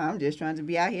right now. I'm just trying to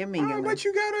be out here mingling. But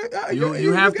you gotta.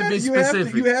 You have to be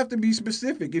specific. You have to be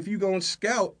specific. If you go and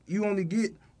scout, you only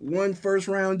get 1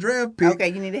 first-round draft pick. Okay,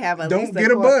 you need to have Don't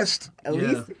get a bust. At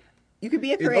least you could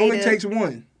be a creative. It only takes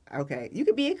 1. Okay, you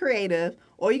could be a creative,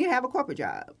 or you can have a corporate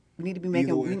job. You need to be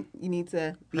making. You need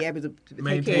to be able to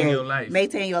maintain your life.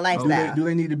 Maintain your lifestyle. Do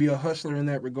they need to be a hustler in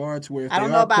that regard? To where if I don't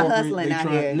they know are about corporate, hustling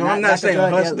out here. No, I'm not saying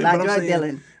hustling. Like but drug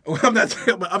dealing. I'm not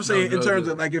saying. But I'm saying in terms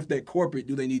of like if they're corporate,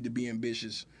 do they need to be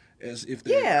ambitious? As if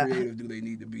they're creative, do they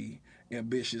need to be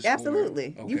ambitious?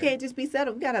 Absolutely. You can't just be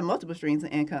settled. We got to have multiple streams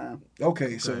of income.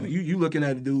 Okay, so you looking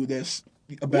at a dude that's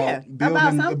about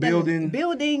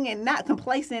building and not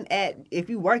complacent at if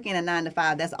you work in a 9 to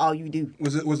 5, that's all you do.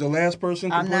 Was the last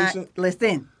person complacent? I'm not.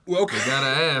 Listen. Well, okay. You gotta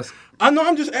ask. I know.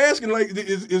 I'm just asking. Like,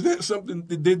 is that something?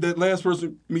 Did that last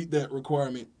person meet that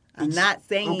requirement? I'm not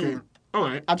saying. Okay. All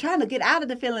right. I'm trying to get out of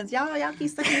the feelings. Y'all keep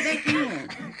sucking me back in.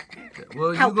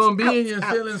 Well, you're going to be in your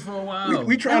feelings for a while.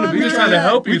 We trying to We just trying to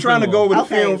help you. We trying to through go over the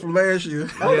Okay. film from last year.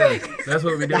 Yeah, that's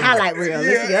what we The did. highlight reel.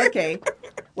 Yeah. Okay.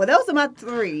 Well, those are my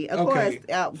three. Of Okay.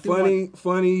 course.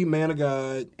 Funny, man of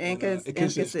God, And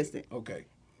consistent. Okay.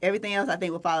 Everything else I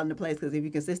think will fall into place because if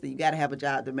you're consistent, you got to have a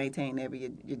job to maintain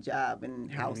your job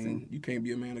and I housing. mean, you can't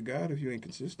be a man of God if you ain't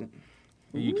consistent.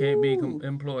 You can't be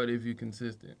employed if you're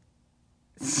consistent.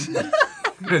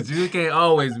 Because you can't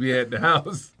always be at the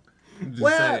house. I'm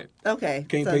just saying. Okay.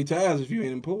 Can't pay tithes if you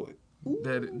ain't employed. When It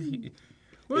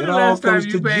the all last time comes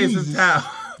you to paid Jesus. some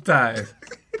tithes?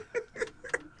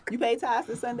 You paid tithes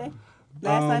this Sunday?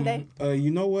 Last Sunday? You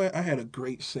know what? I had a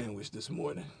great sandwich this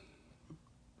morning.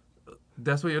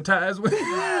 That's where your tithes went?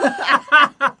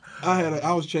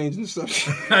 I was changing the subject.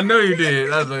 I know you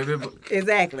did. I was like,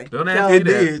 Exactly. don't ask me It that.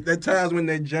 did. That ties when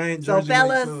that giant So, Jersey Mike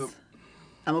fellas, club.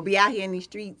 I'm going to be out here in these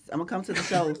streets. I'm going to come to the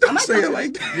shows. Don't say it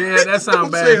like that. Yeah, that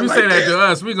sounds bad. say If it you like say that that. to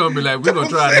us, we're going to be like, we're going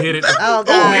to try to hit it. Oh,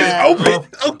 God.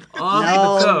 Open.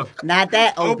 Off the cuff. Not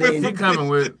that open. He coming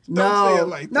with. Don't say it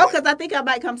like No, that. because I think I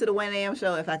might come to the 1 a.m.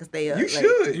 show if I can stay up. You late.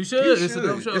 should. You should. It's a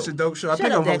dope show. It's a dope show. I Shut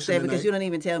think up, I'm Dexter, hosting because tonight. you don't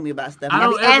even tell me about stuff. I I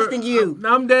don't be ever, asking you.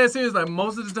 I'm dead serious. Like,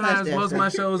 most of the times, Hush, most of my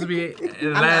shows be at the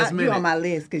last minute. You on my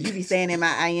list because you be saying in my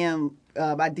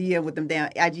my DM with them damn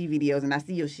IG videos and I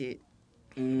see your shit.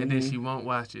 And then she won't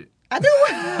watch it. I do.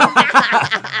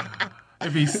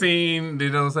 If he's seen, they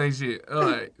don't say shit. All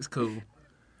right, it's cool.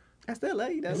 I still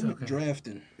love you though. It's okay.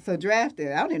 Drafting. So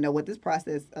drafting. I don't even know what this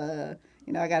process. I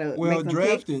gotta. Well, make some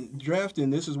picks. drafting.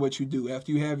 This is what you do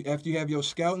after you have your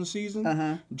scouting season.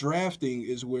 Uh-huh. Drafting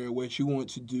is where what you want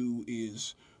to do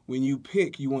is when you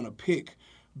pick, you want to pick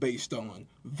based on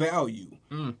value.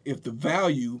 If the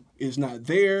value is not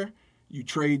there, you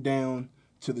trade down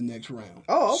to the next round.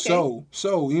 Oh, okay.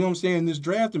 So you know what I'm saying? This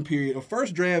drafting period, a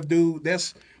first draft, dude,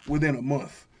 that's within a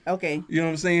month. Okay. You know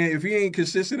what I'm saying? If he ain't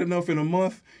consistent enough in a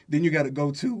month, then you got to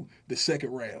go to the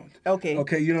second round. Okay.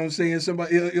 Okay. You know what I'm saying?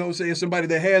 Somebody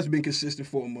that has been consistent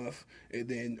for a month, and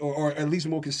then or at least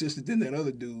more consistent than that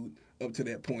other dude up to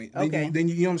that point. Okay. Then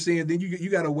you know what I'm saying? Then you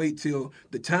got to wait till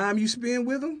the time you spend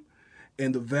with them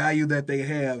and the value that they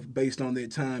have based on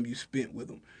that time you spent with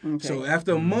them. Okay. So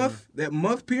after a month, that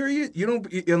month period, you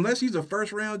don't unless he's a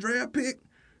first round draft pick,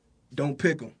 don't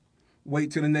pick him.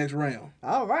 Wait till the next round.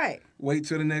 All right. Wait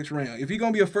till the next round. If he's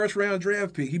going to be a first-round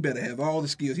draft pick, he better have all the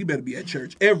skills. He better be at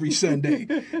church every Sunday.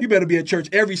 He better be at church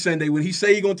every Sunday. When he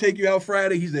say he's going to take you out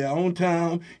Friday, he's there on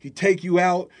time. He take you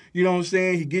out. You know what I'm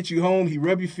saying? He get you home. He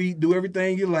rub your feet, do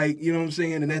everything you like. You know what I'm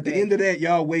saying? And at the end of that,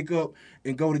 y'all wake up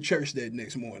and go to church that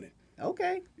next morning.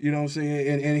 Okay. You know what I'm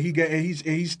saying? And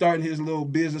he's starting his little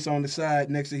business on the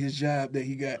side next to his job that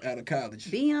he got out of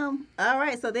college. All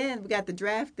right. So then we got the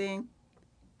drafting.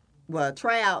 Well,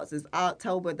 tryouts is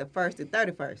October the 1st and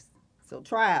 31st. So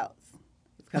tryouts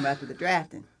is come after the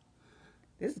drafting.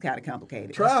 This is kind of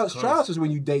complicated. Tryouts is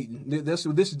when you dating. This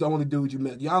is the only dude you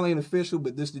met. Y'all ain't official,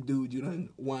 but this the dude you done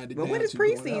winded down. But what is to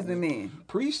going out preseason with. then?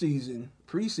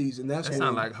 Preseason. That's That when.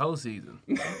 sounds like hoe season.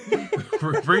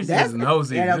 Preseason, hoe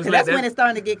season. Yeah, Just that's let that- when it's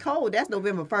starting to get cold. That's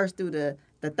November 1st through the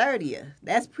 30th.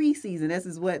 That's preseason. This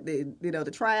is what the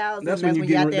tryouts. That's and when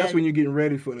you're out there. That's when you're getting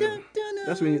ready for the. Dun, dun, dun.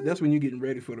 That's when you're getting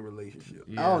ready for the relationship.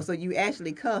 Yeah. Oh, so you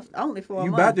actually cuffed only for a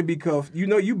You month. about to be cuffed. You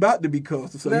know you about to be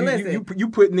cuffed. So Now you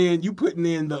putting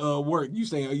in the work. You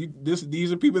saying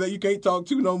these are people that you can't talk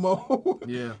to no more.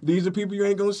 Yeah. These are people you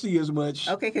ain't gonna see as much.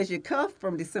 Okay, because you're cuffed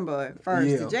from December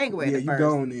 1st to January Yeah, the 1st. you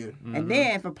gone there. And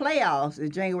then for playoffs,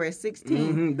 it's January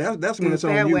 16th. That's when it's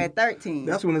on you. February 13th.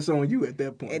 That's when it's on you at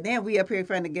that point. And then we up here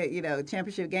trying to get,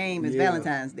 championship game is Yeah.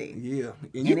 Valentine's Day. Yeah,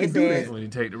 and you And can it do says- that. When you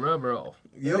take the rubber off.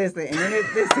 Yep. Listen, and then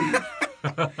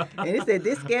and it said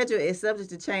this schedule is subject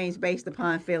to change based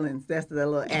upon feelings. That's the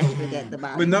little asterisk at the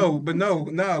bottom. But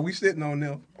no, we sitting on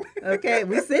them. Okay,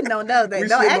 we sitting on those. We No,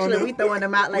 sitting on actually, them. we throwing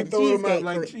them out like We the throwing them cheesecake. out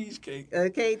like cheesecake.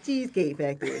 Okay, Cheesecake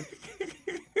Factory.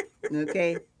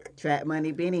 Okay, Trap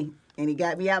Money Benny, and he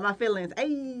got me out my feelings.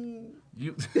 Hey,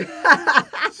 You.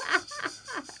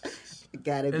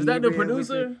 gotta Is be that the real with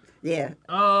producer? it. Yeah.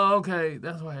 Oh, okay.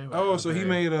 That's why. Oh, so he okay.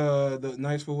 made the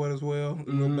Nice for What as well,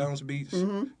 little bounce beats.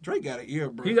 Drake got an ear,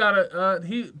 bro. He got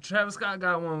a Travis Scott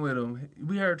got one with him.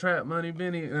 We heard Trap Money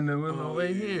Benny and then went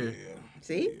way here. Yeah.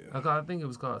 See? I think it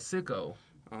was called Sicko.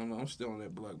 I don't know. I'm still on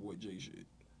that Black Boy J shit.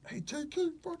 Hey,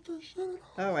 JK, fuck that shit up.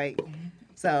 All right.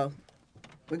 So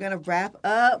we're gonna wrap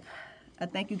up. I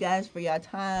thank you guys for your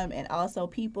time, and also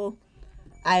people,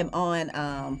 I am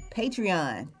on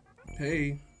Patreon.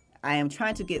 Hey. I am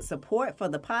trying to get support for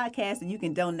the podcast, and you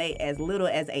can donate as little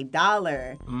as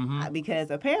 $1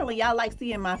 because apparently y'all like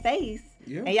seeing my face,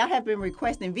 and y'all have been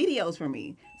requesting videos from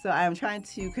me. So I am trying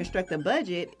to construct a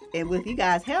budget, and with you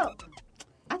guys' help,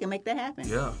 I can make that happen.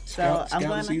 Yeah. So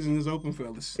Scout season is open,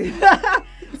 fellas.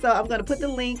 So I'm going to put the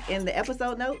link in the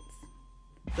episode notes,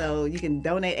 so you can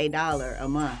donate $1 a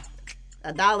month.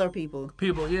 $1, people.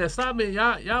 People, yeah, stop it.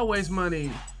 Y'all waste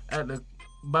money at the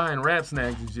buying rap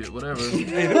snacks and shit, whatever.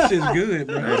 Hey, them shit's good,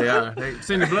 bro. Yeah, they are. They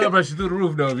send the blood pressure through the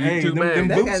roof, though. Hey, Too them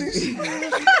bad. Bootsies.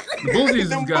 The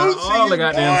Bootsies has got all the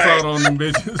goddamn salt on them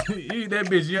bitches. You eat that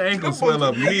bitch, your ankles swell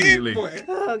up immediately.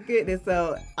 Oh, goodness.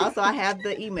 So, also, I have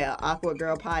the email,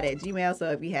 awkwardgirlpod@gmail.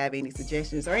 So, if you have any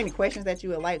suggestions or any questions that you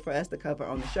would like for us to cover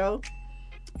on the show,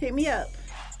 hit me up.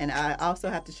 And I also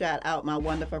have to shout out my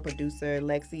wonderful producer,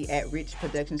 Lexi at Rich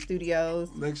Production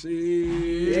Studios.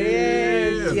 Lexi.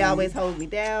 Yes. She always holds me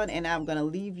down. And I'm going to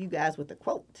leave you guys with a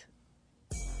quote.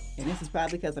 And this is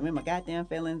probably because I'm in my goddamn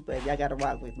feelings, but y'all got to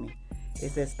rock with me.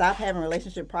 It says, stop having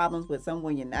relationship problems with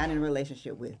someone you're not in a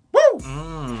relationship with. Woo!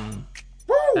 Woo!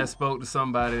 That spoke to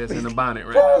somebody that's in the bonnet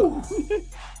right now.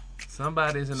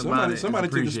 Somebody's in the bonnet. Somebody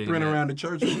took a sprint around the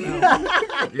church.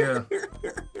 Yeah.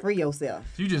 Free yourself.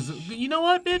 You know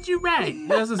what, bitch? You right.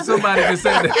 That's somebody that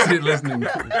said that shit listening.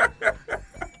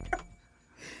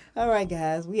 All right,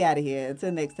 guys. We out of here.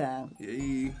 Until next time.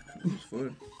 Yay. It was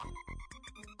fun.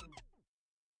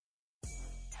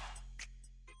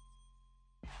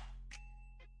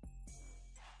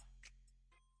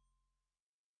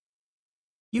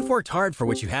 You've worked hard for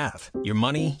what you have. Your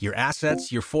money, your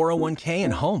assets, your 401k,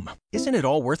 and home. Isn't it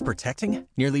all worth protecting?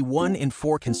 Nearly 1 in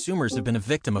 4 consumers have been a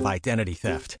victim of identity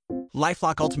theft.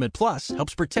 LifeLock Ultimate Plus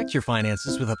helps protect your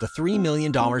finances with up to $3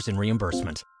 million in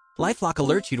reimbursement. LifeLock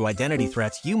alerts you to identity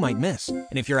threats you might miss. And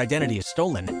if your identity is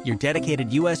stolen, your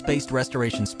dedicated U.S.-based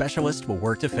restoration specialist will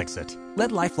work to fix it.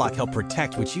 Let LifeLock help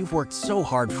protect what you've worked so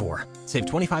hard for. Save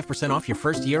 25% off your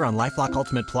first year on LifeLock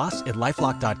Ultimate Plus at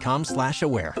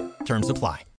LifeLock.com/aware. Terms apply.